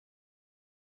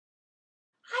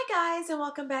Hi guys, and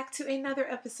welcome back to another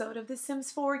episode of the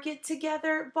Sims 4 Get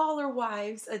Together Baller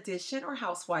Wives Edition, or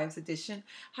Housewives Edition,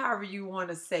 however you want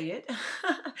to say it.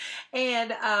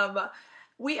 and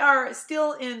We are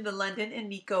still in the London and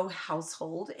Nico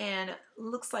household, and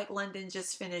looks like London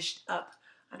just finished up.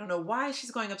 I don't know why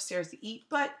she's going upstairs to eat,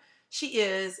 but she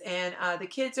is, and the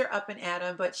kids are up and at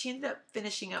 'em, but she ended up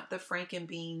finishing up the franken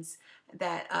beans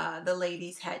that the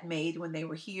ladies had made when they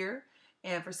were here.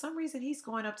 And for some reason, he's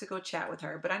going up to go chat with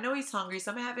her. But I know he's hungry,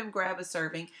 so I'm going to have him grab a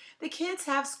serving. The kids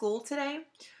have school today,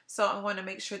 so I want to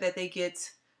make sure that they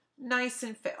get nice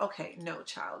and fit. Okay, no,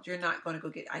 child, you're not going to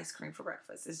go get ice cream for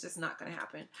breakfast. It's just not going to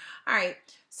happen. All right,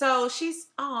 so she's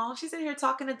in here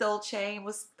talking to Dolce and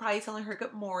was probably telling her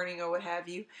good morning or what have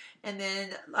you. And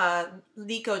then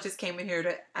Nico just came in here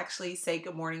to actually say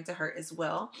good morning to her as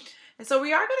well. And so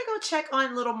we are going to go check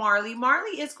on little Marlee.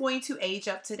 Marlee is going to age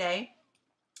up today.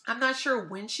 I'm not sure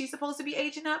when she's supposed to be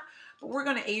aging up, but we're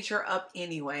going to age her up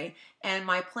anyway. And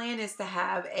my plan is to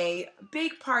have a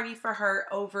big party for her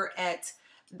over at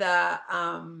the,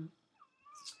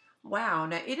 wow,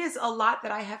 now it is a lot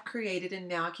that I have created, and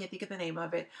now I can't think of the name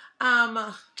of it.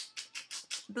 The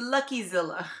Lucky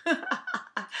Zilla.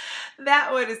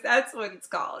 That's what it's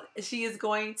called. She is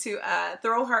going to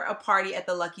throw her a party at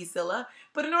the Lucky Zilla.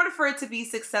 But in order for it to be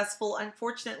successful,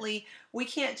 unfortunately, we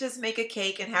can't just make a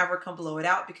cake and have her come blow it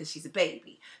out because she's a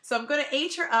baby. So I'm going to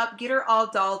age her up, get her all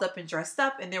dolled up and dressed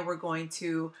up, and then we're going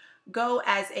to go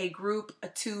as a group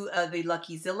to the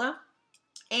Lucky Zilla.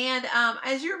 And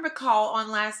as you recall,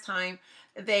 on last time,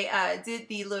 they did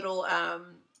the little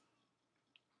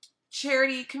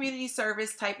charity community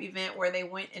service type event where they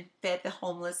went and fed the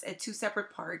homeless at two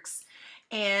separate parks.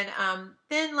 And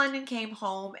then London came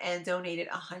home and donated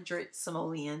 100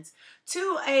 simoleons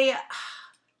to a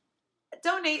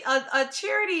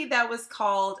charity that was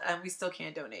called, we still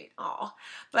can't donate,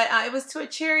 but it was to a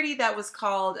charity that was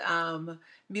called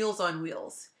Meals on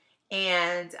Wheels.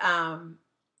 And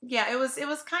yeah, it was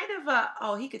kind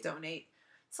of he could donate.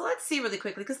 So let's see really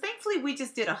quickly, because thankfully we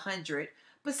just did 100.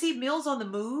 But see, Meals on the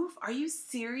Move, are you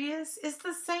serious? It's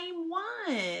the same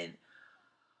one.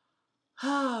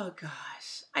 Oh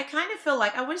gosh. I kind of feel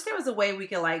like I wish there was a way we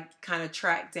could like kind of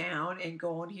track down and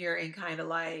go on here and kind of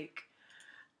like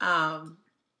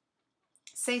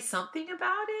say something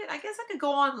about it. I guess I could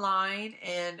go online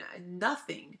and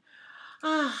nothing.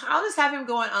 I'll just have him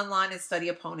go online and study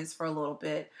opponents for a little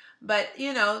bit. But,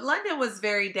 you know, London was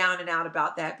very down and out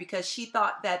about that because she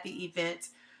thought that the event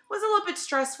was a little bit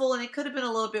stressful and it could have been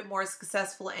a little bit more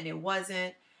successful, and it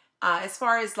wasn't. As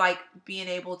far as like being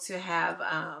able to have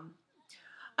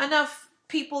enough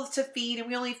people to feed, and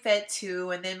we only fed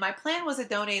two. And then my plan was to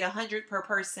donate 100 per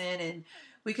person, and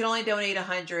we could only donate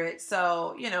 100.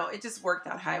 So, you know, it just worked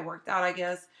out how it worked out, I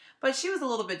guess. But she was a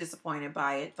little bit disappointed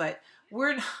by it. But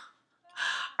we're not.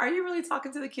 Are you really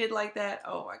talking to the kid like that?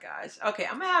 Oh my gosh. Okay,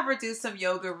 I'm gonna have her do some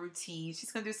yoga routine.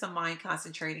 She's gonna do some mind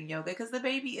concentrating yoga because the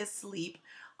baby is asleep.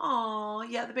 Oh,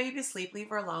 yeah, the baby is asleep. Leave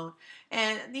her alone.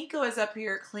 And Nico is up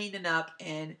here cleaning up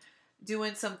and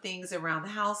doing some things around the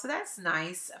house. So that's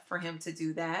nice for him to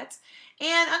do that.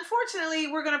 And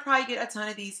unfortunately, we're going to probably get a ton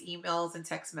of these emails and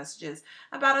text messages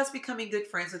about us becoming good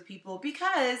friends with people,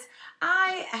 because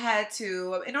I had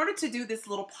to, in order to do this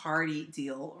little party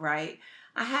deal, right,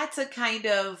 I had to kind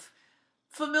of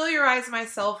familiarize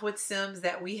myself with Sims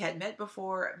that we had met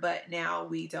before, but now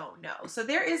we don't know. So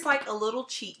there is like a little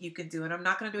cheat you can do, and I'm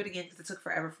not going to do it again because it took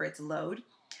forever for it to load.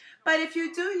 But if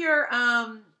you do your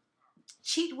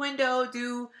cheat window,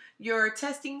 do your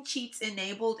testing cheats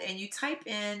enabled, and you type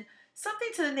in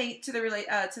something to the nature,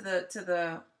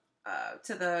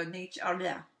 oh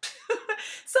yeah,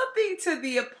 something to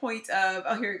the point of,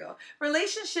 oh, here we go,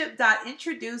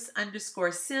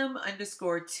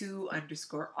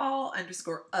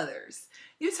 relationship.introduce_sim_2_all_others.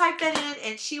 You type that in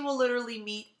and she will literally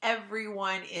meet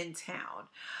everyone in town.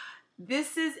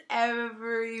 This is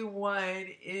everyone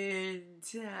in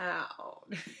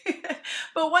town.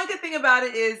 But one good thing about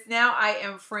it is now I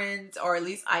am friends, or at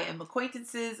least I am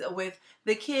acquaintances with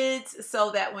the kids,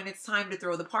 so that when it's time to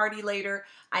throw the party later,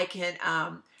 I can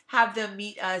have them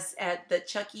meet us at the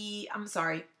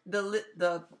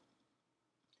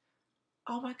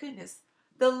oh my goodness,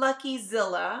 the Lucky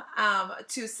Zilla,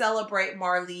 to celebrate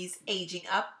Marlee's aging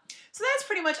up. So that's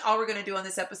pretty much all we're going to do on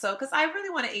this episode, because I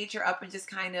really want to age her up and just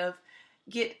kind of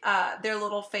get their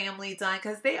little family done,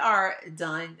 because they are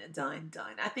done.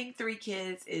 I think 3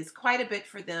 kids is quite a bit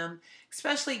for them,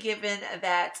 especially given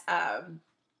that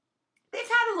they've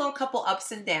had a little couple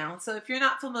ups and downs. So if you're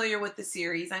not familiar with the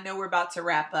series, I know we're about to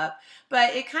wrap up,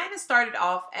 but it kind of started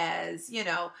off as, you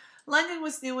know, London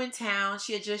was new in town.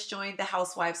 She had just joined the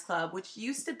Housewives Club, which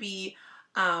used to be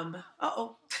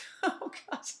Uh-oh. Oh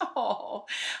gosh. Oh,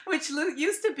 which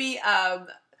used to be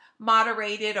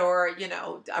moderated or,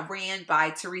 ran by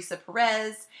Teresa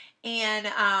Perez. And,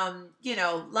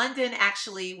 London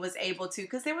actually was able to,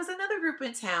 because there was another group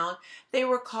in town. They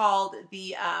were called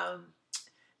the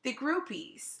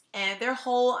Groupies. And their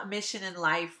whole mission in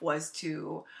life was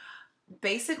to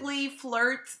basically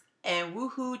flirt and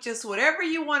woohoo, just whatever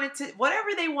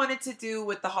they wanted to do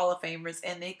with the Hall of Famers,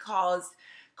 and they caused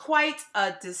quite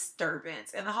a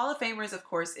disturbance. And the Hall of Famers, of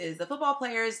course, is the football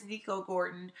players. Nico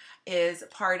Gordon is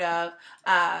part of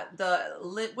the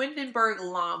Windenburg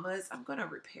Llamas. I'm going to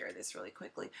repair this really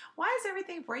quickly. Why is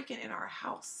everything breaking in our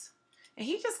house? And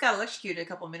he just got electrocuted a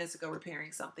couple minutes ago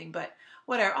repairing something, but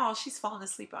whatever. Oh, she's falling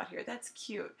asleep out here. That's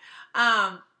cute.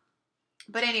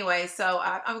 But anyway, so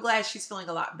I'm glad she's feeling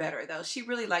a lot better, though. She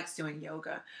really likes doing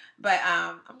yoga. But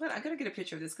I'm gonna get a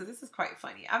picture of this because this is quite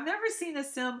funny. I've never seen a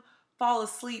sim fall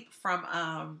asleep from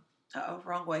uh-oh,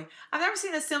 wrong way. I've never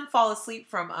seen a sim fall asleep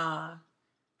from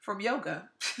yoga.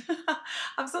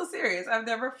 I'm so serious. I've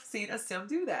never seen a sim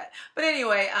do that. But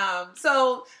anyway,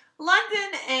 so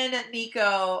London and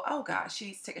Nico. Oh gosh, she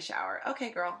needs to take a shower. Okay,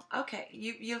 girl. Okay,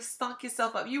 you've stunk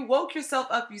yourself up. You woke yourself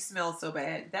up. You smell so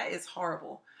bad. That is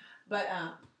horrible. But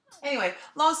anyway,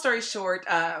 long story short,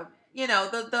 the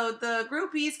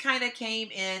groupies kind of came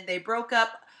in. They broke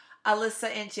up Alyssa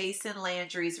and Jason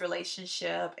Landry's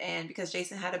relationship, and because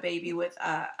Jason had a baby with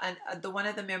the one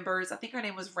of the members, I think her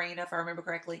name was Raina, if I remember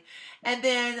correctly. And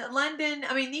then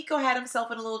Nico had himself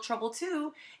in a little trouble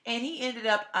too, and he ended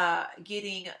up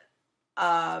getting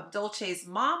Dolce's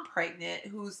mom pregnant,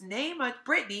 whose name was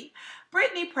Brittany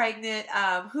pregnant,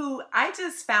 who I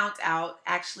just found out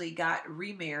actually got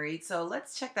remarried. So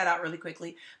let's check that out really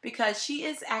quickly because she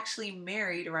is actually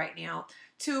married right now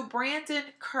to Brandon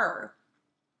Kerr,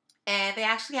 and they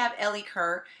actually have Ellie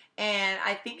Kerr, and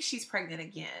I think she's pregnant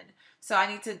again. So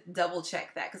I need to double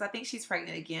check that because I think she's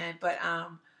pregnant again. But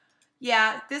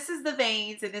yeah, this is the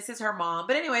Veins, and this is her mom.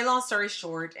 But anyway, long story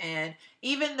short, and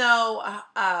even though,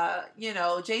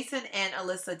 Jason and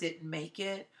Alyssa didn't make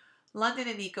it, London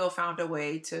and Nico found a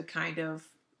way to kind of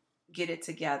get it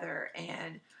together.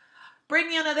 And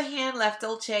Brittany, on the other hand, left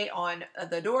Dolce on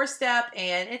the doorstep.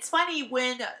 And it's funny,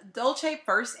 when Dolce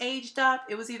first aged up,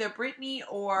 it was either Brittany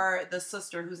or the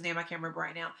sister, whose name I can't remember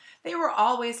right now. They were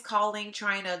always calling,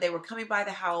 they were coming by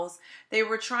the house. They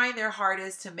were trying their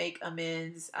hardest to make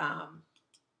amends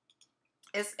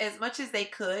as much as they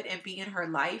could and be in her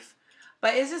life.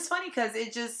 But it's just funny because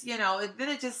it just, then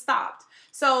it just stopped.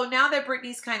 So now that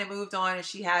Brittany's kind of moved on and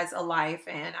she has a life,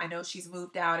 and I know she's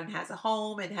moved out and has a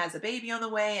home and has a baby on the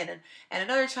way and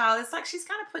another child, it's like she's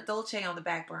kind of put Dolce on the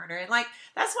back burner. And like,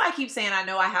 that's why I keep saying I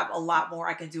know I have a lot more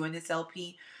I can do in this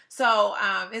LP. So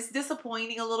it's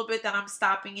disappointing a little bit that I'm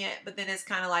stopping it, but then it's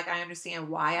kind of like I understand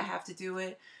why I have to do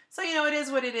it. So, it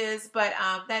is what it is, but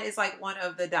that is like one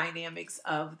of the dynamics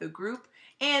of the group.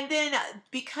 And then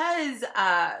because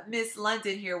Miss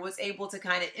London here was able to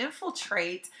kind of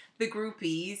infiltrate the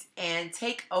groupies and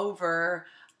take over,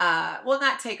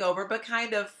 not take over, but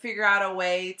kind of figure out a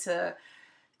way to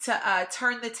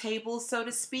turn the tables, so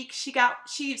to speak.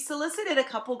 She solicited a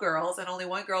couple girls, and only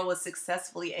one girl was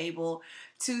successfully able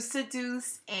to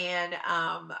seduce and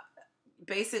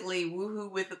basically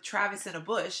woohoo with Travis in a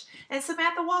bush, and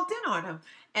Samantha walked in on him.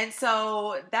 And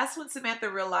so that's when Samantha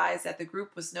realized that the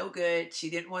group was no good. She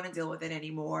didn't want to deal with it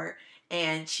anymore,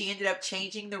 and she ended up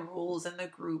changing the rules in the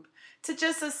group to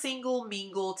just a single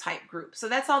mingle type group. So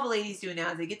that's all the ladies do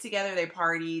now. They get together, they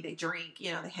party, they drink,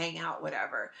 they hang out,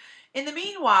 whatever. In the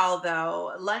meanwhile,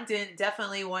 though, London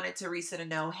definitely wanted Teresa to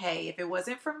know, hey, if it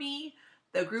wasn't for me,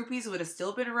 the groupies would have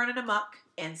still been running amok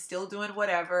and still doing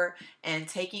whatever and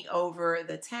taking over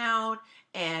the town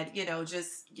and,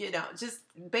 just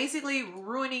basically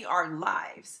ruining our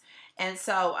lives. And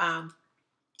so,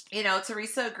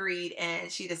 Teresa agreed,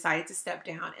 and she decided to step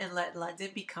down and let London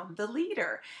become the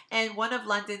leader. And one of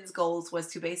London's goals was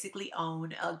to basically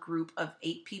own a group of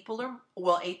 8 people,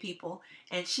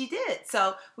 and she did.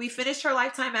 So we finished her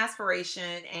lifetime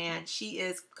aspiration, and she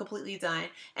is completely done.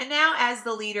 And now, as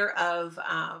the leader of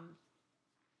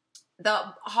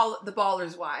the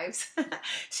Ballers' Wives,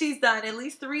 she's done at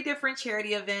least 3 different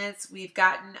charity events. We've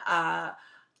gotten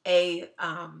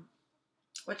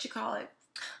what you call it?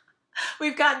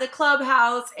 We've gotten the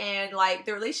clubhouse, and like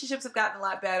the relationships have gotten a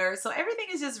lot better. So everything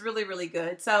is just really, really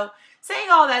good. So saying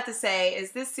all that to say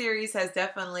is this series has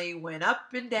definitely went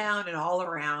up and down and all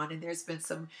around. And there's been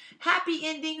some happy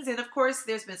endings. And of course,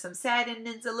 there's been some sad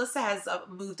endings. Alyssa has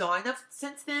moved on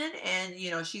since then. And,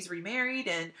 she's remarried.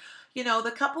 And you know,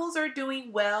 the couples are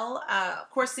doing well. Of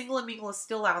course, Single and Mingle is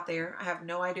still out there. I have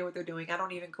no idea what they're doing. I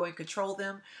don't even go and control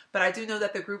them, but I do know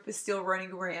that the group is still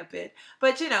running rampant.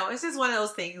 But you know, it's just one of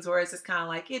those things where it's just kind of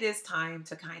like it is time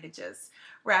to kind of just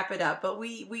wrap it up. But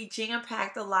we jam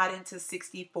packed a lot into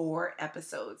 64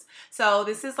 episodes. So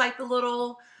this is like the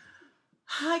little,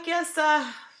 I guess,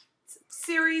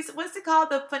 series. What's it called?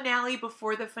 The finale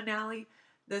before the finale.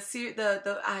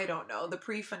 The I don't know, the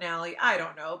pre-finale, I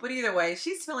don't know, but either way,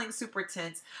 she's feeling super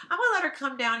tense. I'm gonna let her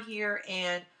come down here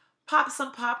and pop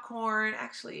some popcorn.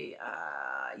 Actually,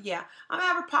 yeah, I'm gonna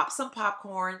have her pop some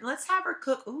popcorn. Let's have her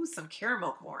cook some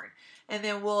caramel corn, and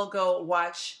then we'll go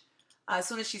watch. As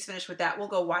soon as she's finished with that, we'll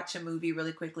go watch a movie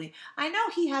really quickly. I know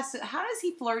he has to. How does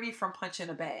he flirty from punching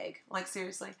a bag? Like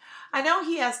seriously, I know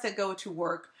he has to go to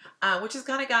work, which is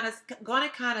gonna kind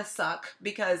of suck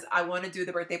because I want to do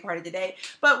the birthday party today.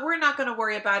 But we're not gonna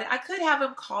worry about it. I could have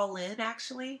him call in.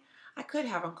 Actually, I could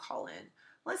have him call in.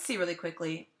 Let's see really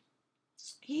quickly.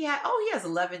 He has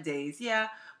 11 days. Yeah,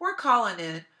 we're calling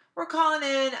in. We're calling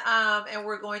in, and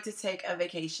we're going to take a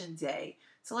vacation day.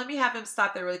 So let me have him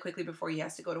stop there really quickly before he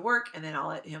has to go to work, and then I'll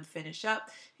let him finish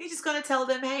up. He's just going to tell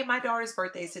them, hey, my daughter's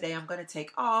birthday is today. I'm going to take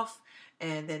off,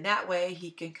 and then that way he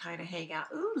can kind of hang out.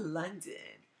 Ooh, London.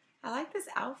 I like this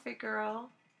outfit, girl.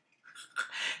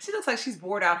 She looks like she's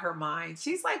bored out her mind.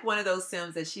 She's like one of those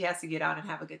Sims that she has to get out and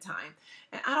have a good time.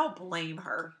 And I don't blame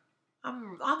her.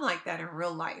 I'm like that in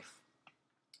real life.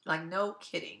 Like, no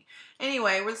kidding.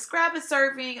 Anyway, let's grab a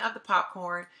serving of the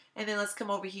popcorn, and then let's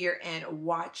come over here and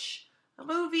watch a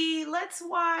movie. Let's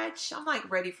watch, I'm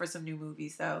like ready for some new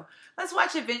movies though. Let's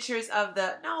watch Adventures of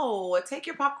the, no, take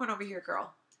your popcorn over here,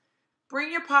 girl.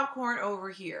 Bring your popcorn over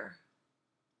here.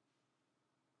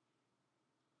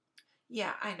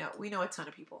 Yeah, I know. We know a ton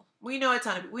of people. We know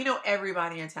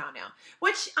everybody in town now.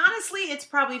 Which, honestly, it's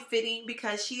probably fitting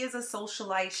because she is a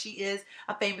socialite. She is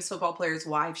a famous football player's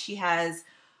wife. She has,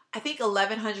 I think,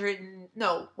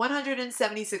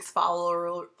 176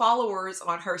 followers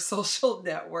on her social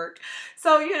network.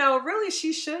 So, you know, really,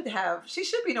 she should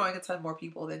be knowing a ton more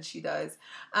people than she does.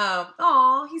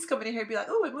 He's coming in here and be like,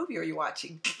 oh, what movie are you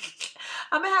watching?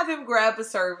 I'm going to have him grab a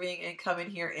serving and come in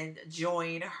here and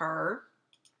join her.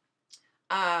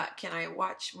 Can I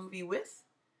watch movie with?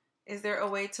 Is there a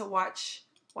way to watch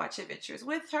Adventures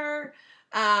with her?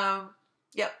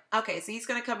 Yep. Okay, so he's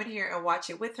going to come in here and watch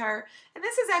it with her. And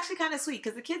this is actually kind of sweet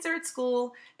because the kids are at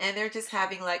school and they're just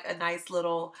having like a nice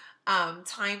little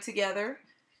time together.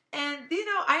 And, you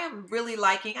know, I am really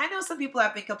liking, I know some people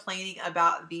have been complaining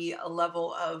about the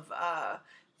level of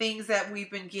things that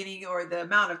we've been getting or the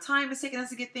amount of time it's taking us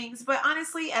to get things. But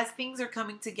honestly, as things are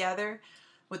coming together,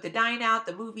 with the dine out,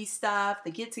 the movie stuff, the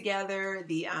get together,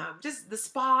 the just the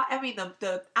spa, I mean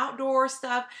the outdoor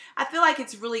stuff, I feel like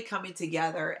it's really coming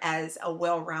together as a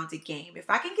well-rounded game. If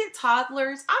I can get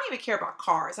toddlers, I don't even care about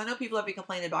cars. I know people have been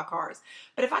complaining about cars,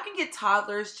 but if I can get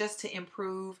toddlers just to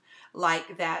improve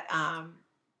like that,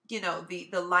 you know, the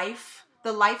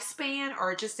lifespan,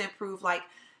 or just to improve like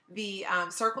the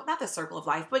circle, not the circle of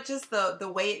life, but just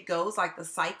the way it goes, like the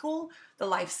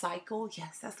life cycle.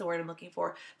 Yes, that's the word I'm looking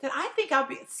for. Then I think I'll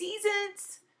be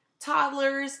seasons,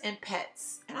 toddlers, and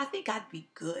pets. And I think I'd be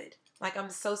good. Like, I'm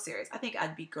so serious. I think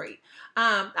I'd be great.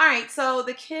 All right, so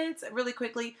the kids, really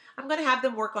quickly, I'm going to have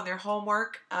them work on their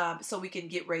homework so we can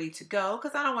get ready to go,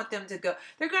 because I don't want them to go.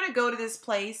 They're going to go to this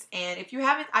place, and if you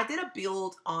haven't, I did a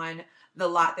build on the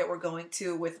lot that we're going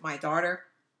to with my daughter.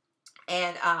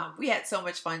 And we had so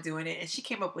much fun doing it. And she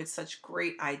came up with such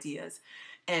great ideas.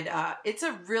 And it's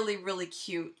a really, really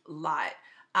cute lot.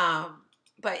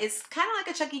 But it's kind of like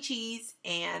a Chuck E. Cheese.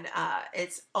 And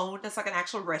it's like an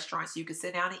actual restaurant. So you can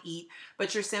sit down and eat.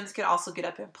 But your Sims could also get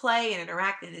up and play and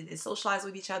interact and socialize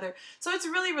with each other. So it's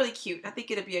really, really cute. I think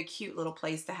it'd be a cute little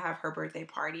place to have her birthday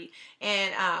party.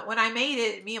 And when I made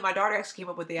it, me and my daughter actually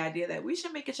came up with the idea that we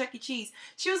should make a Chuck E. Cheese.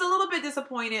 She was a little bit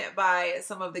disappointed by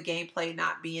some of the gameplay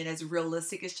not being as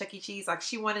realistic as Chuck E. Cheese. Like,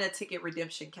 she wanted a ticket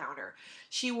redemption counter.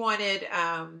 She wanted...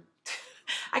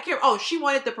 she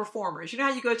wanted the performers. You know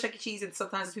how you go to Chuck E. Cheese and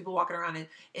sometimes there's people walking around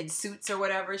in suits or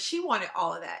whatever? She wanted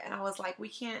all of that. And I was like, we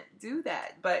can't do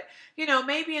that. But, you know,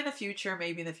 maybe in the future.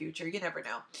 You never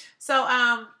know. So,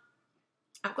 I'm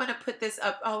going to put this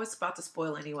up. Oh, it's about to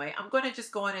spoil anyway. I'm going to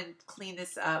just go in and clean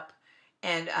this up.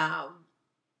 And,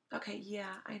 okay,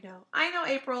 yeah, I know,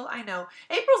 April, I know.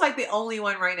 April's like the only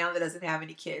one right now that doesn't have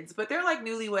any kids. But they're like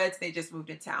newlyweds. They just moved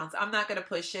in town. So I'm not going to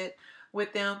push it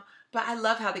with them. But I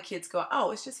love how the kids go,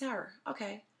 oh, it's just her.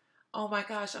 Okay. Oh my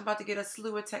gosh, I'm about to get a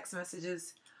slew of text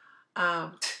messages.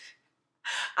 I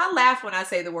laugh when I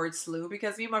say the word slew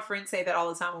because me and my friends say that all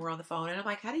the time when we're on the phone. And I'm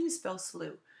like, how do you spell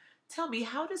slew? Tell me,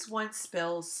 how does one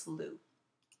spell slew?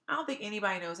 I don't think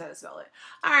anybody knows how to spell it.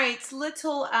 All right,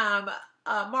 little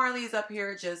Marlee is up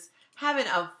here just having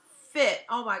a fit.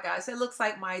 Oh my gosh, it looks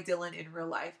like my Dylan in real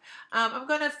life. I'm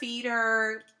gonna feed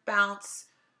her, bounce,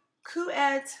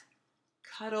 cooette,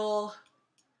 cuddle,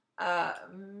 uh,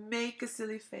 make a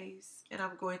silly face, and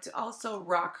I'm going to also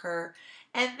rock her.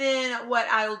 And then what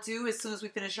I'll do as soon as we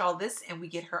finish all this and we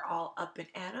get her all up and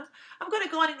at 'em, I'm going to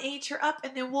go on and age her up,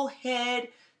 and then we'll head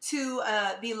to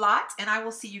the lot, and I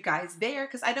will see you guys there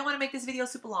because I don't want to make this video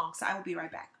super long, so I will be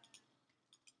right back.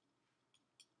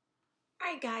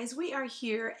 All right, guys, we are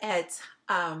here at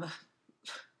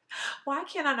why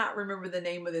can I not remember the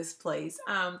name of this place?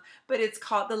 But it's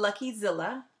called the Lucky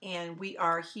Zilla, and we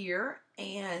are here.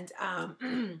 And I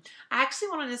actually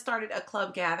wanted to start a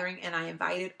club gathering, and I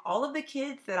invited all of the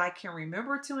kids that I can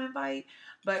remember to invite.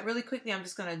 But really quickly, I'm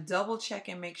just going to double check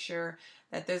and make sure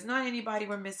that there's not anybody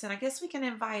we're missing. I guess we can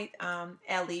invite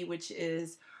Ellie, which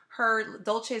is her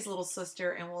Dolce's little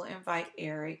sister, and we'll invite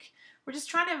Eric. We're just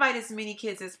trying to invite as many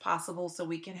kids as possible so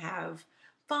we can have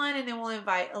fun, and then we'll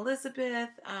invite Elizabeth.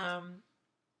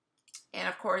 And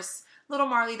of course, little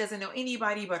Marlee doesn't know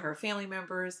anybody but her family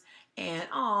members. And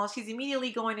she's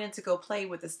immediately going in to go play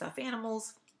with the stuffed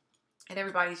animals. And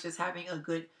everybody's just having a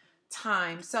good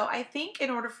time. So I think in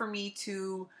order for me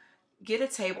to get a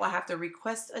table, I have to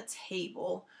request a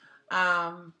table.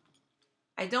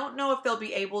 I don't know if they'll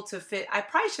be able to fit. I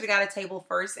probably should have got a table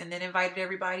first and then invited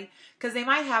everybody because they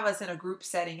might have us in a group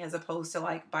setting as opposed to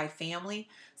like by family.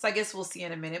 So I guess we'll see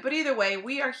in a minute. But either way,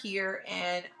 we are here,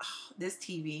 and this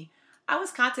TV. I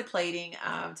was contemplating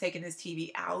taking this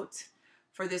TV out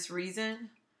for this reason.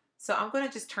 So I'm going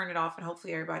to just turn it off, and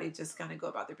hopefully everybody just going to go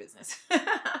about their business.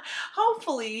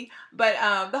 Hopefully. But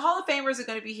the Hall of Famers are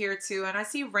going to be here too. And I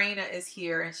see Raina is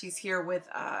here, and she's here with...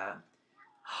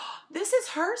 this is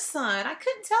her son. I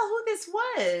couldn't tell who this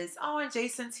was. Oh, and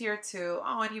Jason's here too.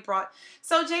 Oh, and he brought...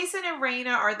 So Jason and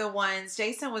Raina are the ones...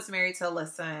 Jason was married to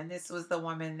Alyssa, and this was the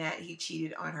woman that he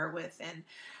cheated on her with. And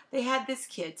they had this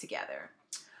kid together.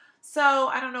 So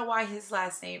I don't know why his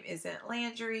last name isn't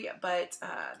Landry, but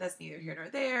that's neither here nor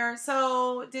there.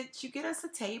 So did you get us a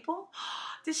table?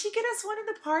 Did she get us one in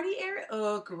the party area?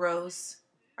 Oh, gross.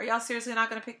 Are y'all seriously not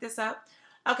going to pick this up?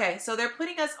 Okay, so they're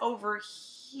putting us over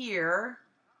here.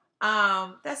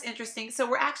 That's interesting. So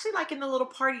we're actually like in the little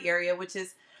party area, which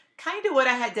is kind of what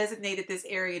I had designated this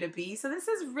area to be. So this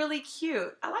is really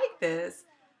cute. I like this.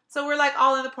 So we're like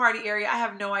all in the party area. I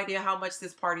have no idea how much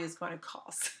this party is going to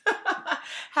cost.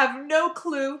 Have no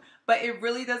clue, but it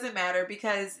really doesn't matter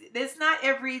because it's not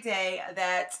every day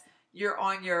that you're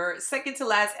on your second to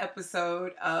last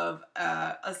episode of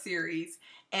a series,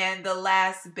 and the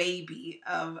last baby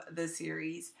of the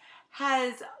series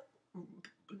has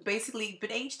basically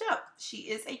been aged up. She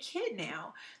is a kid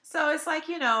now. So it's like,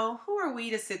 you know, who are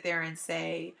we to sit there and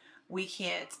say we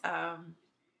can't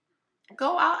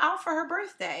go out for her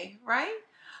birthday, right?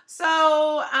 So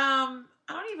I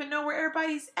don't even know where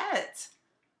everybody's at.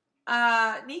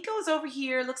 Nico's over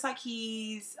here. Looks like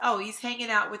he's hanging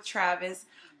out with Travis.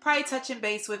 Probably touching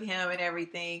base with him and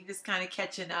everything. Just kind of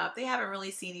catching up. They haven't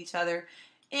really seen each other.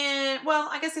 And, well,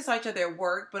 I guess they saw each other at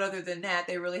work, but other than that,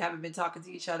 they really haven't been talking to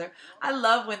each other. I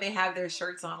love when they have their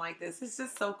shirts on like this. It's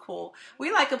just so cool.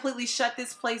 We, like, completely shut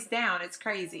this place down. It's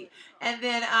crazy. And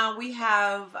then we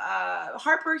have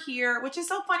Harper here, which is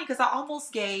so funny because I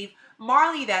almost gave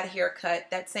Marlee that haircut,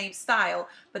 that same style,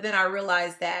 but then I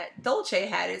realized that Dolce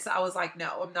had it, so I was like,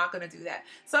 no, I'm not going to do that.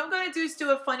 So I'm going to do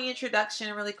a funny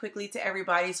introduction really quickly to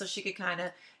everybody so she could kind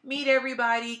of meet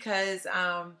everybody because...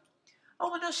 oh,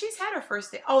 well, no, she's had her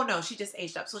first day. Oh, no, she just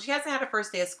aged up. So she hasn't had her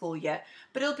first day of school yet.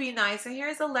 But it'll be nice. And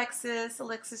here's Alexis.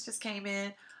 Alexis just came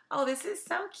in. Oh, this is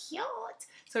so cute.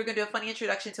 So we're going to do a funny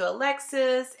introduction to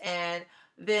Alexis. And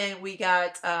then we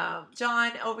got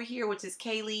John over here, which is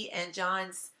Kaylee and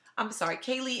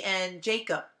Kaylee and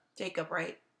Jacob. Jacob,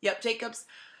 right? Yep, Jacob's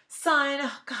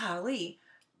son. Golly.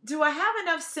 Do I have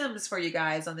enough Sims for you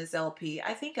guys on this LP?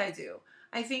 I think I do.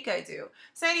 I think I do.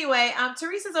 So anyway,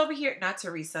 Teresa's over here. Not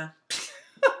Teresa.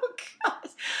 Oh,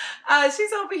 gosh.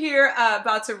 She's over here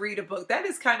about to read a book. That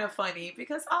is kind of funny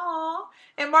because, aw.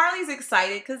 And Marlee's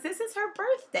excited because this is her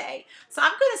birthday. So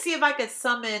I'm going to see if I could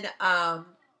summon,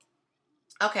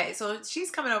 okay, so she's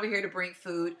coming over here to bring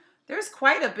food. There's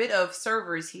quite a bit of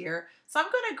servers here. So I'm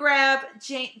going to grab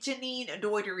Janine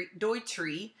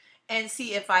Doitry and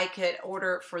see if I could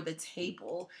order for the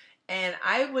table. And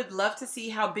I would love to see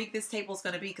how big this table is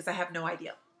going to be because I have no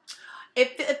idea.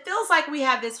 It feels like we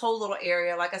have this whole little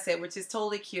area, like I said, which is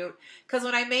totally cute. Because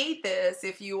when I made this,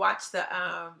 if you watch the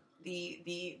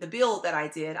build that I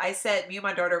did, I said me and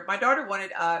my daughter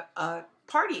wanted a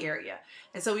party area.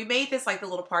 And so we made this like the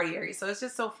little party area. So it's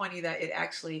just so funny that it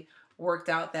actually worked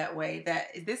out that way,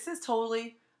 that this is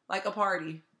totally like a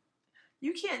party.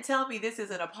 You can't tell me this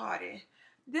isn't a party.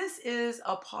 This is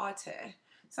a party.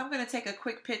 So I'm going to take a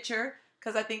quick picture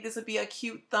because I think this would be a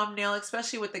cute thumbnail,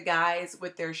 especially with the guys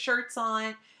with their shirts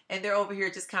on and they're over here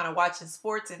just kind of watching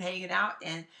sports and hanging out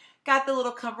and got the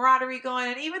little camaraderie going.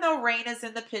 And even though Raina's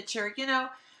in the picture, you know,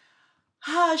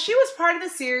 she was part of the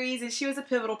series and she was a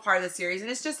pivotal part of the series.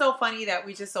 And it's just so funny that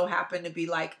we just so happen to be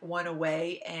like one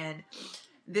away. And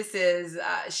this is,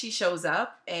 she shows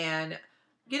up and,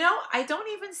 you know, I don't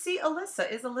even see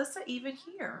Alyssa. Is Alyssa even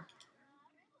here?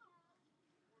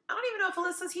 I don't even know if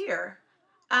Alyssa's here.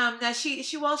 Now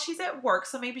well, she's at work,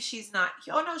 so maybe she's not.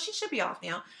 Oh no, she should be off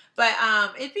now. But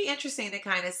it'd be interesting to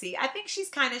kind of see. I think she's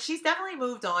definitely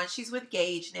moved on. She's with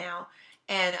Gage now.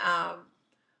 And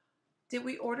did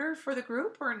we order for the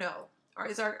group or no? Or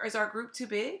is our group too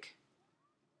big?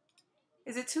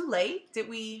 Is it too late? Did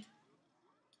we?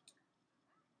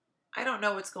 I don't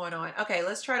know what's going on. Okay,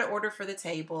 let's try to order for the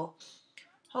table.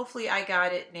 Hopefully I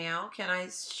got it now. Can I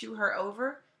shoo her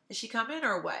over? Is she coming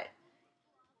or what?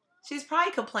 She's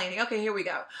probably complaining. Okay, here we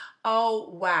go. Oh,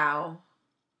 wow.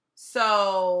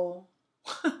 So,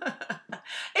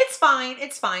 it's fine.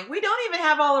 It's fine. We don't even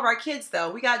have all of our kids,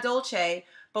 though. We got Dolce,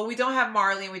 but we don't have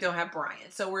Marlee and we don't have Brian.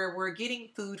 So, we're getting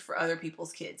food for other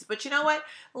people's kids. But you know what?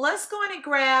 Let's go in and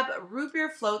grab root beer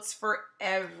floats for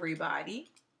everybody.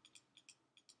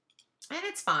 And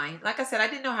it's fine. Like I said, I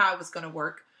didn't know how it was going to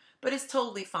work, but it's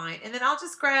totally fine. And then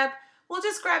we'll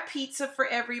just grab pizza for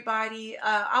everybody.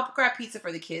 I'll grab pizza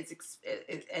for the kids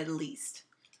at least.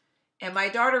 And my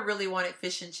daughter really wanted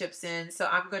fish and chips in, so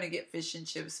I'm going to get fish and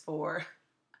chips for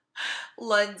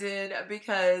London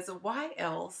because why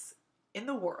else in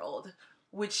the world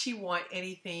would she want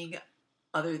anything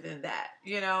other than that?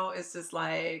 You know, it's just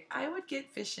like, I would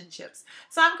get fish and chips.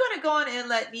 So I'm going to go on and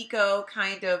let Nico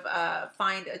kind of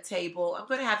find a table. I'm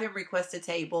going to have him request a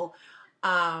table.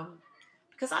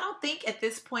 Because I don't think at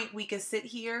this point we can sit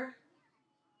here.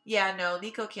 Yeah, no,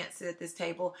 Nico can't sit at this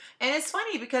table. And it's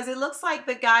funny because it looks like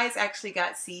the guys actually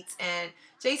got seats and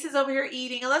Jason's over here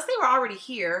eating, unless they were already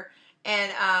here.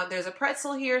 And there's a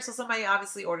pretzel here, so somebody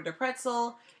obviously ordered a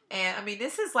pretzel. And I mean,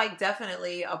 this is like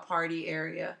definitely a party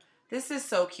area. This is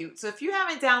so cute. So if you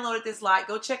haven't downloaded this lot,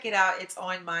 go check it out. It's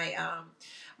on my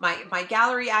my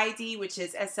gallery ID, which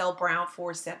is SL Brown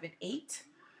 478.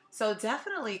 So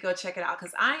definitely go check it out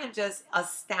because I am just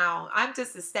astounded. I'm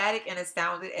just ecstatic and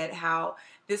astounded at how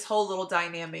this whole little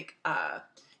dynamic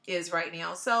is right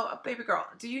now. So, baby girl,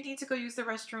 do you need to go use the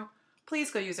restroom?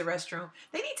 Please go use the restroom.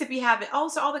 They need to be having, oh,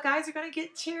 so all the guys are going to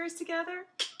get chairs together?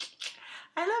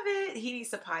 I love it. He needs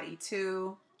to potty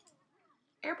too.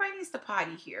 Everybody needs to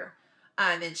potty here.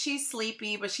 And then she's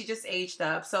sleepy, but she just aged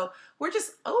up. So we're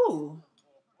just, oh,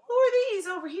 who are these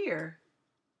over here?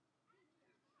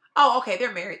 Oh, okay,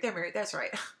 they're married. They're married. That's right.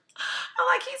 I'm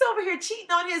like, he's over here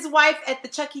cheating on his wife at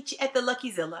the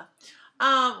Lucky Zilla.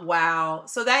 Wow.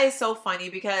 So that is so funny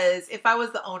because if I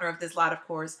was the owner of this lot, of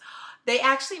course, they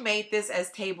actually made this as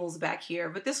tables back here,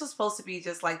 but this was supposed to be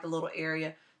just like the little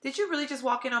area. Did you really just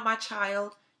walk in on my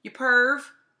child? You perv?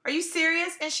 Are you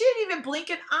serious? And she didn't even blink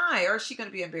an eye, or is she going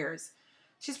to be embarrassed?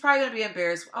 She's probably going to be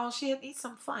embarrassed. Oh, she needs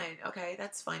some fun. Okay,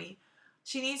 that's funny.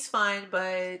 She needs fun,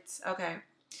 but okay.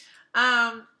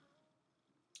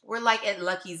 We're like at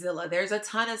Lucky Zilla. There's a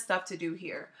ton of stuff to do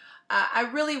here. I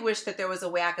really wish that there was a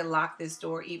way I could lock this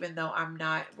door, even though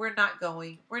we're not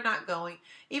going.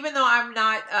 Even though I'm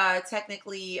not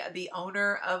technically the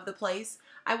owner of the place,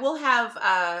 I will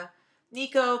have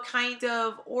Nico kind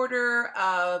of order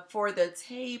for the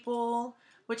table,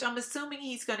 which I'm assuming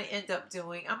he's going to end up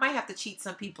doing. I might have to cheat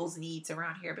some people's needs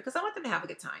around here because I want them to have a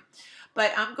good time.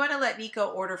 But I'm going to let Nico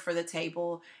order for the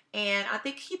table. And I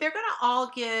think they're going to all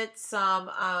get some,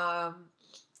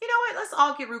 you know what? Let's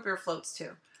all get root beer floats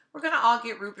too. We're going to all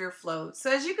get root beer floats.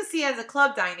 So as you can see, as a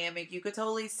club dynamic, you could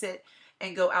totally sit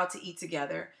and go out to eat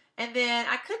together. And then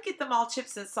I could get them all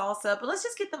chips and salsa, but let's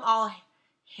just get them all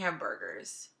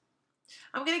hamburgers.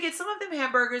 I'm going to get some of them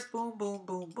hamburgers, boom, boom,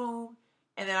 boom, boom.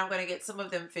 And then I'm going to get some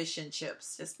of them fish and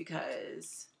chips just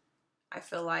because I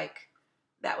feel like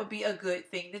that would be a good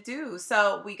thing to do.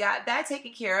 So we got that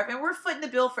taken care of. And we're footing the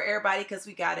bill for everybody because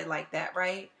we got it like that,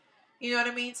 right? You know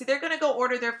what I mean? So they're going to go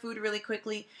order their food really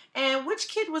quickly. And which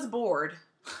kid was bored?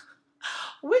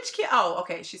 Which kid? Oh,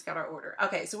 okay. She's got our order.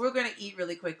 Okay, so we're going to eat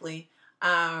really quickly.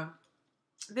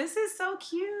 This is so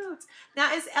cute.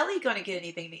 Now, is Ellie going to get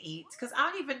anything to eat? Because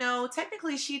I don't even know.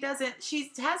 Technically, she doesn't.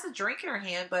 She has a drink in her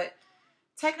hand, but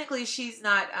technically she's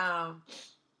not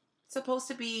supposed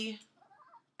to be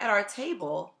at our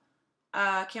table.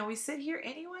 Can we sit here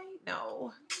anyway?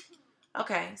 No.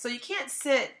 Okay, so you can't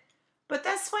sit. But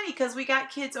that's funny because we got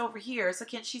kids over here. So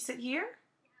can she sit here?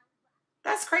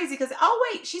 That's crazy because,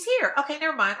 oh, wait, she's here. Okay,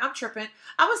 never mind. I'm tripping.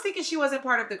 I was thinking she wasn't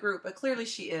part of the group, but clearly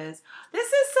she is. This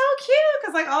is so cute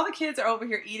because, like, all the kids are over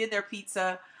here eating their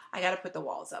pizza. I got to put the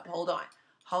walls up. Hold on.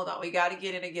 Hold on. We got to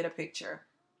get in and get a picture.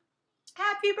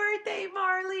 Happy birthday,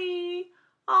 Marlee.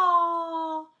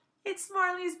 Oh, it's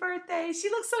Marlee's birthday. She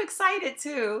looks so excited,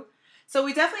 too. So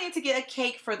we definitely need to get a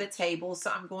cake for the table.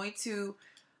 So I'm going to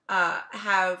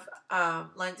have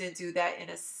London do that in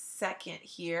a second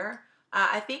here.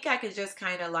 I think I could just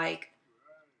kind of like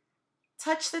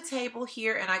touch the table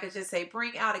here and I could just say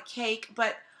bring out a cake.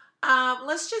 But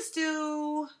let's just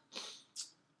do,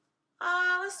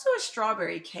 let's do a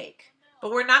strawberry cake.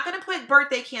 But we're not going to put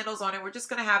birthday candles on it. We're just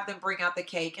going to have them bring out the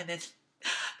cake. And then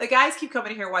the guys keep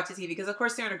coming here watching TV because, of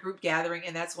course, they're in a group gathering,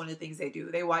 and that's one of the things they do.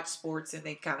 They watch sports and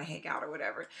they kind of hang out or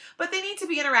whatever. But they need to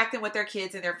be interacting with their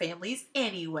kids and their families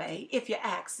anyway, if you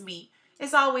ask me.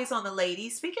 It's always on the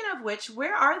ladies. Speaking of which,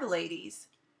 where are the ladies?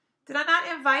 Did I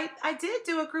not invite? I did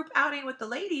do a group outing with the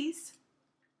ladies.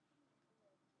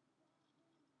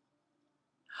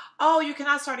 Oh, you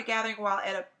cannot start a gathering while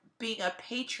being a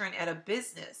patron at a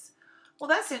business. Well,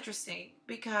 that's interesting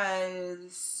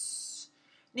because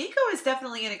Nico is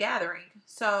definitely in a gathering.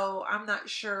 So I'm not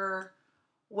sure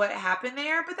what happened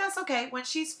there, but that's okay. When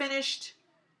she's finished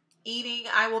eating,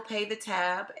 I will pay the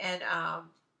tab and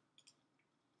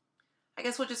I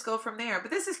guess we'll just go from there.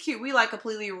 But this is cute. We like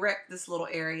completely wrecked this little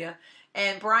area.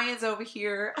 And Brian's over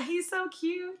here. He's so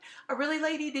cute. Really,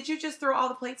 lady, did you just throw all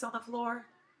the plates on the floor?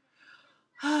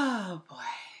 Oh, boy.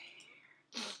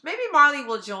 Maybe Marlee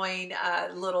will join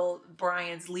little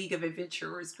Brian's League of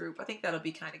Adventurers group. I think that'll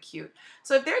be kind of cute.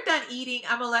 So if they're done eating,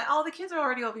 I'm going to let, oh, the kids are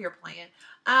already over here playing.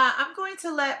 I'm going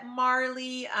to let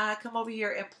Marlee come over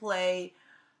here and play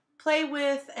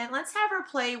with, and let's have her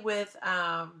play with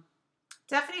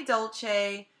Definitely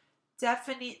Dolce,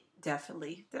 definitely,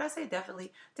 did I say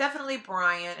definitely? Definitely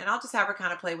Brian, and I'll just have her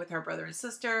kind of play with her brother and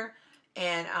sister,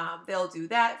 and they'll do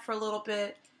that for a little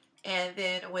bit. And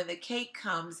then when the cake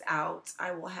comes out,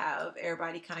 I will have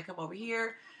everybody kind of come over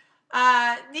here.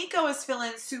 Nico is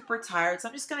feeling super tired, so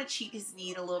I'm just going to cheat his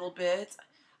need a little bit.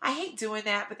 I hate doing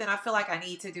that, but then I feel like I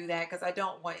need to do that because I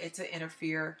don't want it to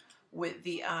interfere with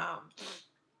the,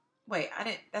 wait,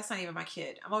 that's not even my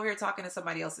kid. I'm over here talking to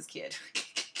somebody else's kid.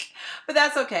 But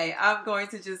that's okay. I'm going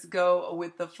to just go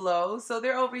with the flow. So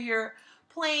they're over here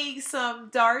playing some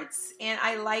darts, and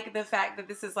I like the fact that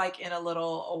this is like in a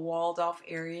walled off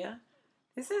area.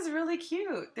 This is really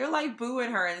cute. They're like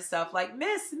booing her and stuff, like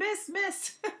miss, miss,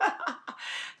 miss.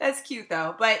 That's cute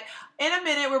though. But in a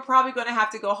minute, we're probably going to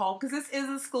have to go home because this is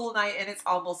a school night and it's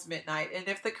almost midnight. And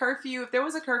if there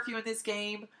was a curfew in this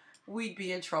game, we'd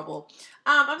be in trouble.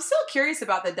 I'm still curious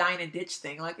about the dine and ditch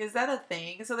thing. Like, is that a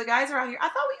thing? So the guys are out here. I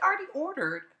thought we already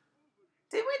ordered.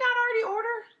 Did we not already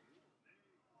order?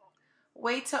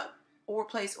 Wait to or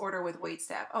place order with wait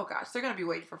staff. Oh gosh, they're gonna be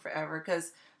waiting for forever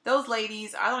because those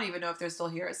ladies, I don't even know if they're still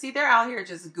here. See, they're out here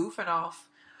just goofing off.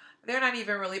 They're not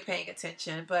even really paying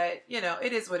attention, but you know,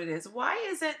 it is what it is. Why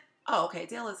isn't, oh, okay,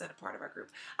 Dale isn't a part of our group.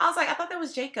 I was like, I thought that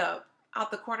was Jacob. Out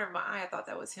the corner of my eye, I thought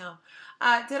that was him.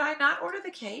 Did I not order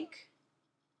the cake?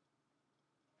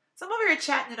 So I'm over here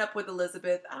chatting it up with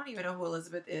Elizabeth. I don't even know who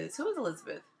Elizabeth is. Who is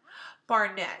Elizabeth?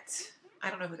 Barnett. I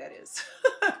don't know who that is.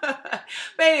 But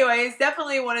anyways,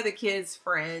 definitely one of the kids'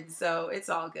 friends, so it's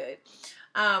all good.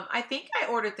 I think I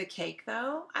ordered the cake,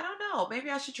 though. I don't know. Maybe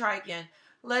I should try again.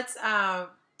 Let's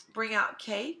bring out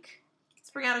cake. Let's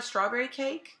bring out a strawberry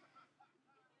cake.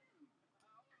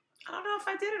 I don't know if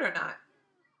I did it or not.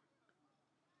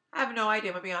 I have no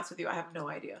idea. I'm going to be honest with you. I have no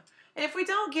idea. And if we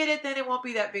don't get it, then it won't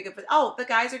be that big of a... Oh, the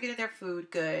guys are getting their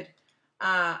food. Good.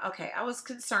 Okay, I was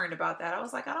concerned about that. I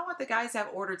was like, I don't want the guys to have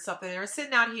ordered something. They're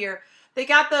sitting out here. They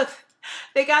got the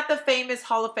famous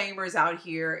Hall of Famers out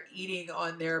here eating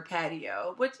on their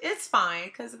patio, which is fine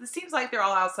because it seems like they're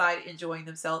all outside enjoying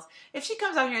themselves. If she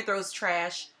comes out here and throws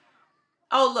trash...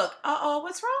 Oh, look. Uh-oh,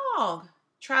 what's wrong?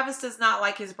 Travis does not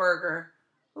like his burger.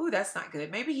 Ooh, that's not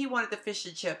good. Maybe he wanted the fish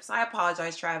and chips. I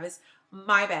apologize, Travis.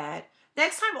 My bad.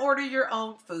 Next time, order your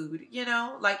own food. You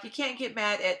know, like you can't get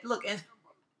mad at, look, and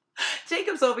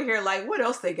Jacob's over here like, what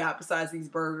else they got besides these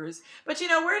burgers? But, you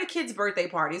know, we're at a kid's birthday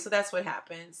party, so that's what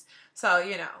happens. So,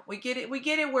 you know, we get it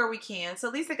where we can. So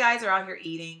at least the guys are out here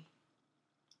eating.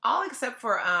 All except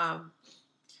for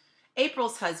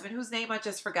April's husband, whose name I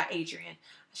just forgot, Adrian.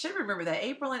 I should remember that,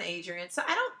 April and Adrian. So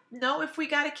I don't know if we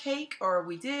got a cake or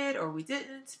we did or we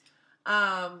didn't.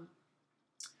 I'm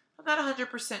not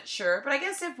 100% sure, but I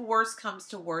guess if worse comes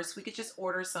to worse, we could just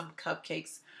order some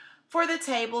cupcakes for the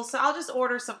table. So I'll just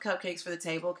order some cupcakes for the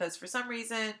table because for some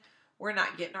reason we're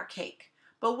not getting our cake.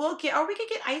 But we'll get, or we could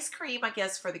get ice cream, I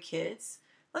guess, for the kids.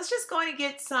 Let's just go in and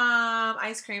get some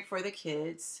ice cream for the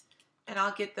kids. And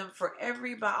I'll get them for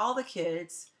everybody, all the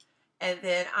kids. And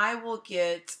then I will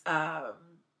get a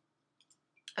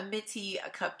Mitty a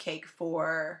cupcake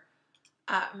for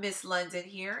Miss London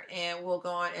here. And we'll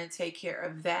go on and take care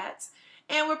of that.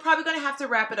 And we're probably going to have to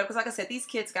wrap it up because, like I said, these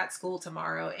kids got school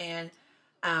tomorrow. And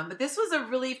but this was a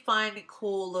really fun,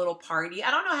 cool little party. I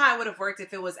don't know how it would have worked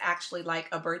if it was actually like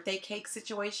a birthday cake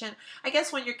situation. I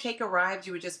guess when your cake arrived,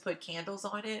 you would just put candles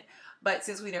on it. But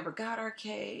since we never got our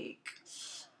cake,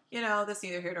 you know, that's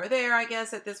neither here nor there, I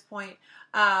guess, at this point.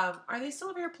 Are they still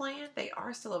over here playing? They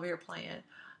are still over here playing.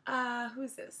 Who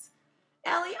is this?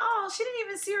 Ellie. Oh, she didn't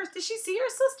even see her. Did she see her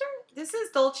sister? This is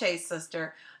Dolce's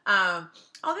sister. Oh,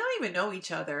 they don't even know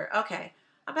each other. Okay.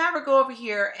 I'm going to have her go over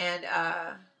here and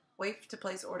wait to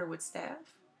place order with staff.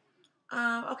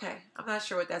 Okay. I'm not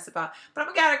sure what that's about. But I'm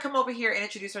going to get her to come over here and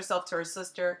introduce herself to her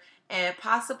sister and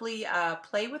possibly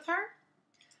play with her.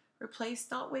 Replace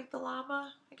Don't Wake the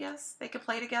Llama, I guess. They could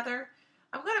play together.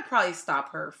 I'm going to probably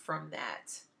stop her from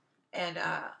that and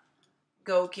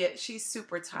go get, she's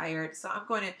super tired. So I'm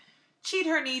going to cheat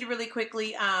her need really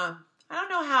quickly. I don't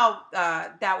know how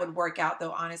that would work out,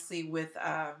 though, honestly, with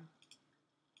her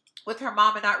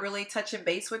mama not really touching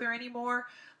base with her anymore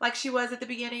like she was at the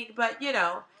beginning. But, you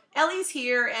know, Ellie's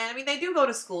here, and, I mean, they do go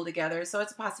to school together, so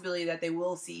it's a possibility that they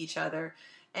will see each other,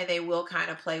 and they will kind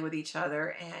of play with each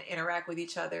other and interact with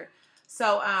each other.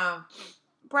 So,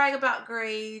 brag about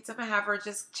grades. I'm going to have her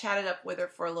just chat it up with her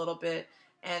for a little bit,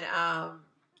 and,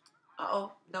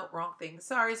 uh-oh, no, wrong thing.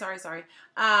 Sorry.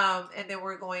 And then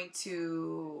we're going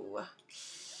to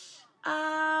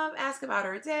ask about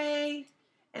her day.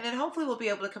 And then hopefully we'll be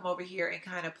able to come over here and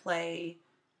kind of play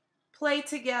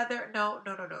together. No,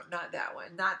 not that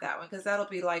one. Not that one, because that'll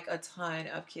be like a ton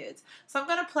of kids. So I'm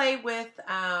going to play with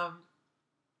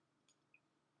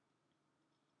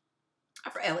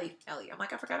for Ellie. I'm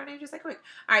like, I forgot her name just that quick.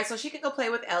 All right, so she can go play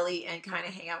with Ellie and kind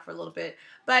of hang out for a little bit.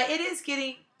 But it is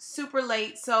getting super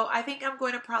late, so I think I'm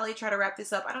going to probably try to wrap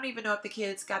this up. I don't even know if the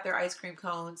kids got their ice cream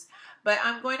cones, but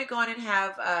I'm going to go on and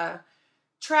have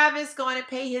Travis go on and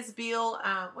pay his bill.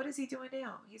 What is he doing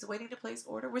now? He's waiting to place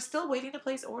order. We're still waiting to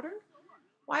place order?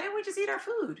 Why didn't we just eat our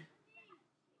food?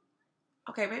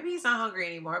 Okay, maybe he's not hungry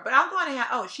anymore, but I'll go on and have,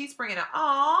 oh, she's bringing up,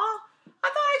 aw, I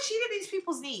thought I cheated these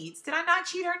people's needs. Did I not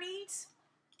cheat her needs?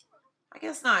 I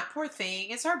guess not. Poor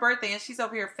thing. It's her birthday, and she's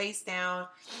over here face down,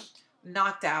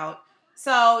 knocked out.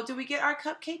 So, do we get our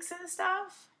cupcakes and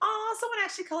stuff? Oh, someone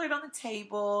actually colored on the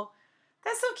table.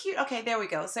 That's so cute. Okay, there we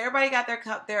go. So, everybody got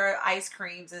their ice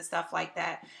creams and stuff like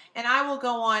that. And I will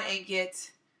go on and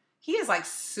get, he is like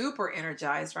super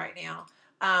energized right now.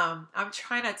 I'm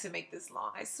trying not to make this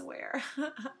long, I swear.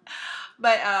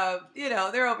 But, you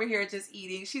know, they're over here just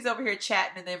eating. She's over here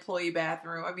chatting in the employee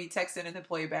bathroom. I mean, texting in the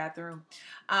employee bathroom.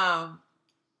 And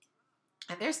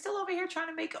they're still over here trying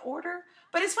to make an order.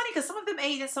 But it's funny because some of them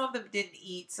ate and some of them didn't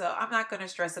eat. So I'm not going to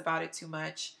stress about it too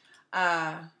much.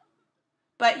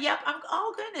 But, yep,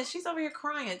 oh, goodness, she's over here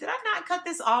crying. Did I not cut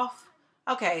this off?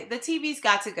 Okay, the TV's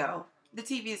got to go. The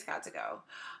TV's got to go.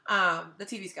 The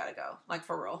TV's got to go, like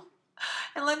for real.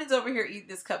 And London's over here eating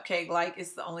this cupcake like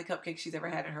it's the only cupcake she's ever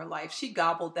had in her life. She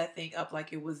gobbled that thing up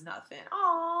like it was nothing.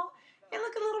 Aw, hey,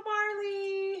 look at little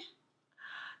Marlee.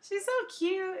 She's so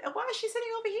cute. And why is she sitting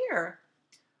over here?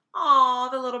 Aw,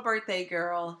 the little birthday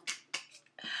girl.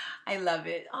 I love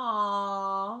it.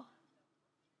 Aw.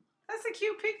 That's a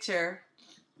cute picture.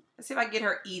 Let's see if I can get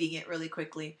her eating it really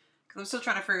quickly. Because I'm still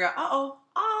trying to figure out. Uh-oh.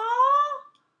 Aw.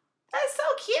 That's so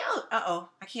cute. Uh-oh.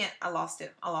 I can't. I lost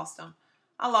it. I lost them.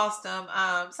 So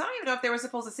I don't even know if they were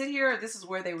supposed to sit here or this is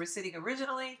where they were sitting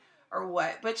originally or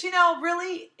what. But, you know,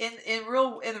 really, in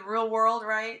the real world,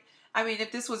 right? I mean,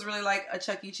 if this was really like a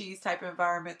Chuck E. Cheese type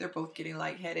environment, they're both getting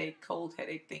like cold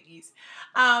headache thingies.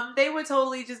 They would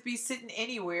totally just be sitting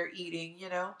anywhere eating, you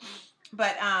know.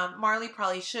 But Marlee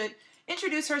probably should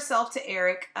introduce herself to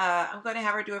Eric. I'm going to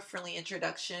have her do a friendly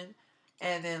introduction.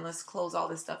 And then let's close all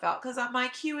this stuff out because my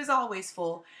queue is always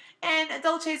full. And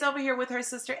Dolce's over here with her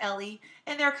sister Ellie.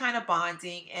 And they're kind of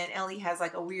bonding. And Ellie has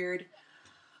like a weird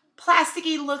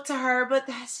plasticky look to her. But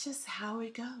that's just how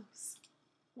it goes.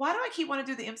 Why do I keep wanting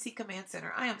to do the MC Command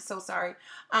Center? I am so sorry.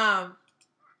 I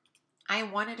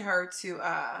wanted her to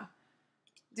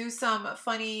do some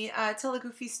funny tell a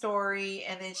goofy story.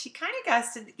 And then she kind of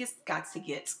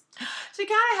she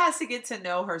kind of has to get to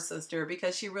know her sister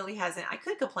because she really hasn't. I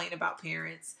could complain about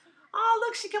parents, Oh,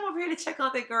 look, she come over here to check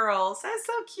on the girls. That's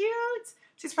so cute.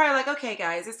 She's probably like, okay,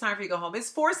 guys, it's time for you to go home.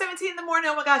 It's 4:17 in the morning.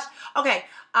 Oh my gosh. Okay,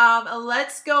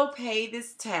 let's go pay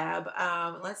this tab.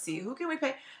 Let's see, who can we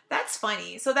pay? That's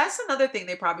funny. So that's another thing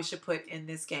they probably should put in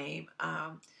this game,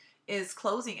 is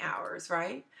closing hours,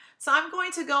 right? So I'm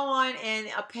going to go on and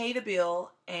pay the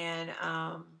bill and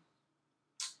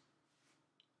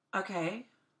okay.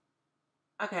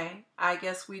 Okay, I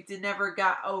guess we did never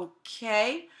got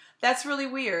okay. That's really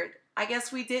weird. I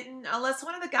guess we didn't unless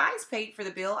one of the guys paid for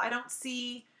the bill. I don't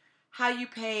see how you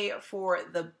pay for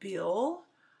the bill.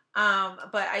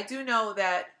 But I do know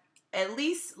that at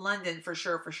least London for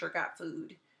sure got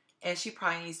food. And she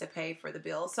probably needs to pay for the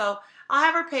bill. So I'll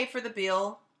have her pay for the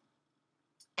bill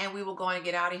and we will go and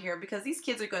get out of here because these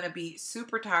kids are going to be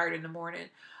super tired in the morning.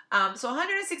 So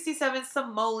 167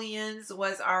 simoleons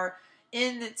was our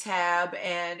in the tab,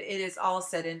 and it is all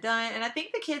said and done. And I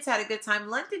think the kids had a good time.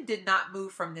 London did not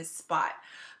move from this spot,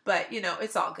 but you know,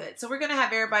 it's all good. So we're going to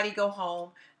have everybody go home.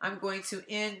 I'm going to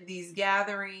end these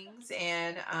gatherings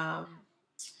and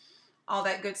all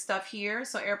that good stuff here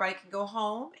so everybody can go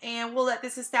home, and we'll let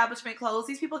this establishment close.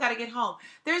 These people got to get home.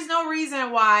 There's no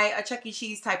reason why a Chuck E.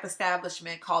 Cheese type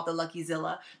establishment called the Lucky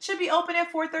Zilla should be open at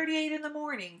 4:38 in the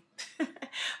morning. But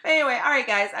anyway, all right,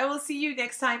 guys, I will see you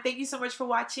next time. Thank you so much for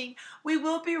watching. We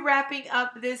will be wrapping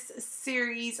up this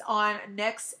series on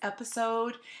next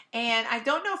episode, and I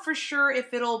don't know for sure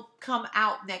if it'll come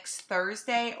out next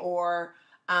Thursday or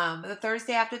the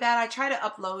Thursday after that. I try to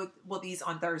upload, well, these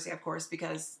on Thursday, of course,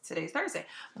 because today's Thursday.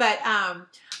 But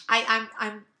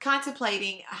I'm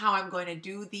contemplating how I'm going to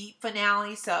do the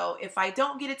finale. So if I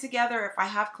don't get it together, if I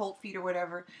have cold feet or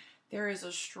whatever, there is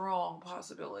a strong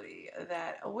possibility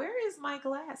that, where is my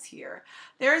glass here?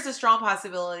 There is a strong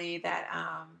possibility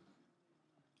that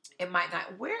it might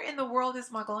not. Where in the world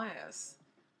is my glass?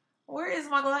 Where is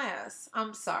my glass?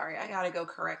 I'm sorry. I got to go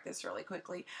correct this really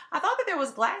quickly. I thought that there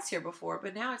was glass here before,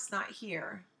 but now it's not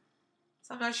here.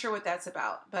 So I'm not sure what that's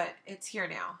about, but it's here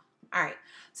now. All right.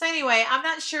 So anyway, I'm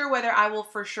not sure whether I will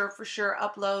for sure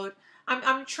upload.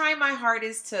 I'm trying my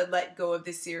hardest to let go of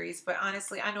this series, but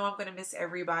honestly, I know I'm going to miss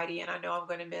everybody, and I know I'm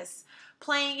going to miss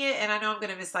playing it, and I know I'm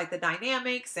going to miss like the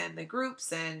dynamics and the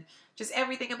groups and just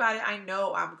everything about it. I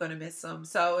know I'm going to miss them.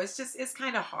 So it's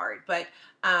kind of hard, but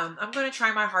I'm going to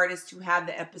try my hardest to have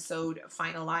the episode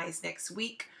finalized next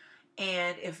week.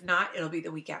 And if not, it'll be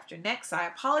the week after next. I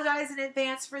apologize in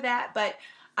advance for that, but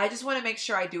I just want to make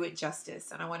sure I do it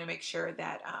justice. And I want to make sure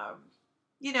that,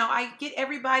 you know, I get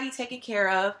everybody taken care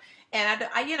of, and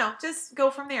I, you know, just go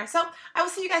from there. So I will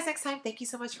see you guys next time. Thank you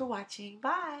so much for watching.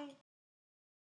 Bye.